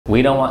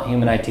We don't want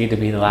Human IT to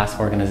be the last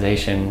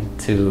organization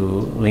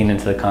to lean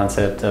into the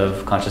concept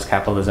of conscious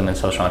capitalism and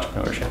social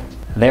entrepreneurship.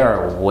 There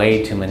are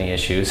way too many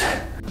issues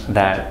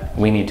that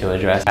we need to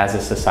address as a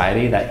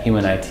society that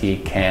Human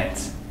IT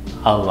can't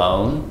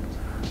alone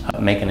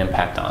make an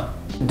impact on.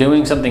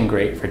 Doing something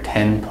great for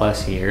 10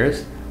 plus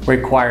years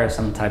requires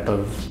some type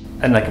of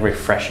like a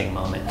refreshing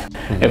moment.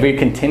 Mm-hmm. If we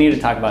continue to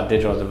talk about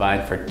digital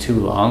divide for too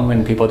long,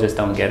 when people just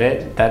don't get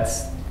it,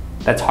 that's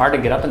hard to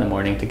get up in the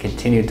morning to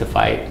continue to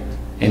fight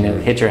and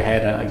hit your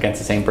head against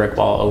the same brick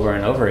wall over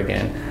and over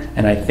again.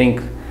 And I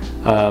think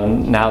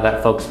now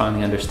that folks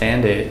finally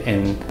understand it,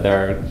 and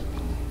there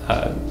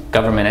are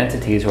government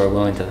entities who are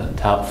willing to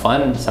help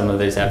fund some of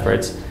these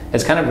efforts,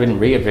 it's kind of been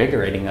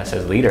reinvigorating us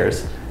as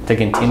leaders to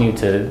continue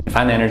to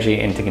find the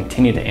energy and to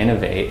continue to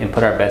innovate and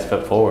put our best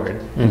foot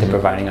forward into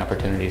providing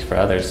opportunities for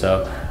others.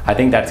 So I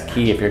think that's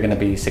key. If you're going to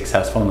be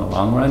successful in the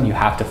long run, you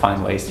have to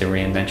find ways to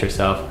reinvent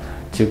yourself,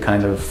 to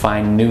kind of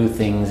find new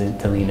things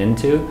to lean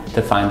into,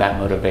 to find that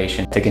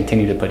motivation to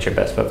continue to put your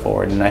best foot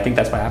forward. And I think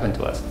that's what happened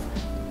to us.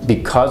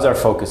 Because our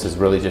focus is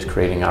really just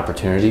creating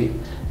opportunity,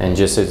 and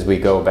just as we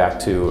go back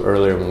to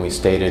earlier when we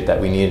stated that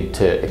we needed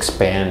to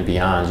expand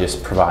beyond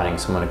just providing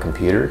someone a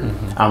computer,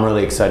 I'm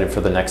really excited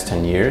for the next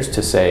 10 years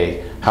to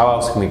say, how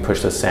else can we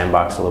push the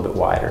sandbox a little bit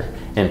wider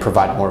and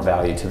provide more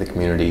value to the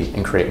community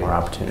and create more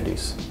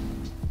opportunities?